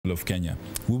of Kenya.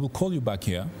 We will call you back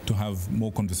here to have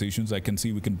more conversations. I can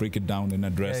see we can break it down and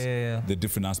address the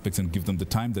different aspects and give them the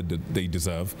time that they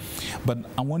deserve. But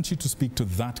I want you to speak to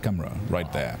that camera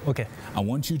right there. Okay. I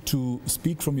want you to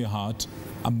speak from your heart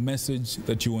a message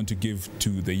that you want to give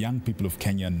to the young people of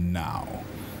Kenya now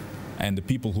and the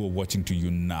people who are watching to you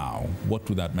now. What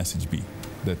would that message be?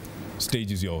 The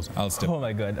stage is yours. I'll step. Oh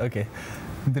my God, okay.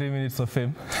 3 minutes of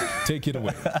fame. Take it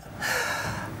away.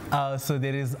 So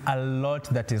there is a lot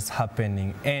that is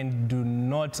happening, and do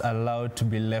not allow to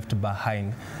be left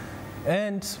behind.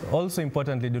 And also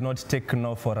importantly, do not take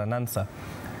no for an answer.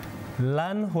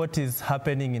 Learn what is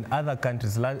happening in other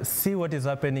countries. See what is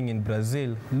happening in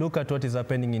Brazil. Look at what is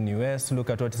happening in US. Look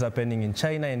at what is happening in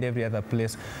China and every other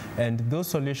place. And those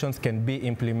solutions can be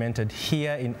implemented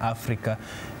here in Africa.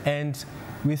 And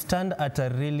we stand at a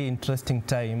really interesting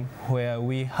time where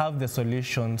we have the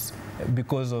solutions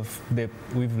because of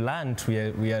we've learned,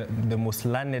 we are the most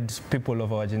learned people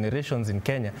of our generations in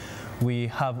Kenya. We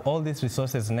have all these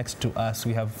resources next to us.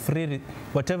 We have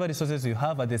whatever resources you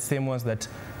have are the same ones that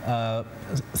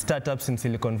startups in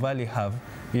Silicon Valley have.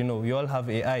 You know, you all have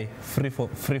AI, free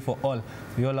for all.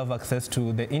 You all have access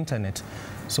to the internet.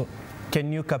 So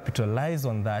can you capitalize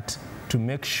on that to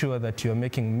make sure that you're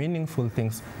making meaningful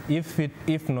things,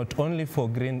 if not only for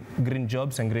green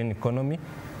jobs and green economy,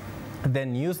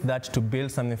 then use that to build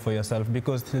something for yourself?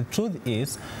 Because the truth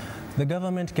is, the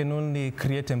government can only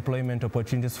create employment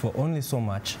opportunities for only so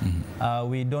much.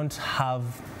 We don't have,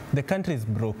 the country is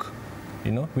broke.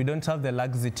 You know, we don't have the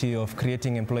luxury of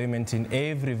creating employment in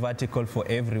every vertical for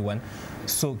everyone.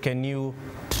 So can you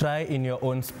try in your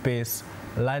own space,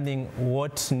 learning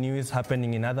what new is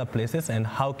happening in other places and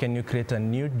how can you create a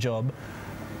new job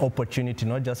opportunity,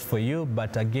 not just for you,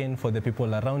 but again for the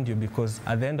people around you, because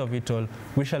at the end of it all,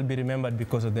 we shall be remembered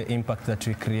because of the impact that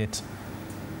we create.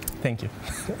 Thank you.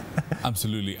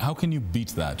 Absolutely. How can you beat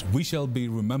that? We shall be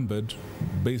remembered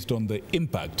based on the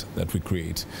impact that we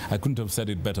create. I couldn't have said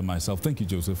it better myself. Thank you,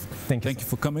 Joseph. Thank you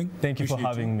for coming. Thank you for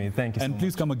having me. Thank you so much. And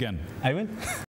please come again. I will.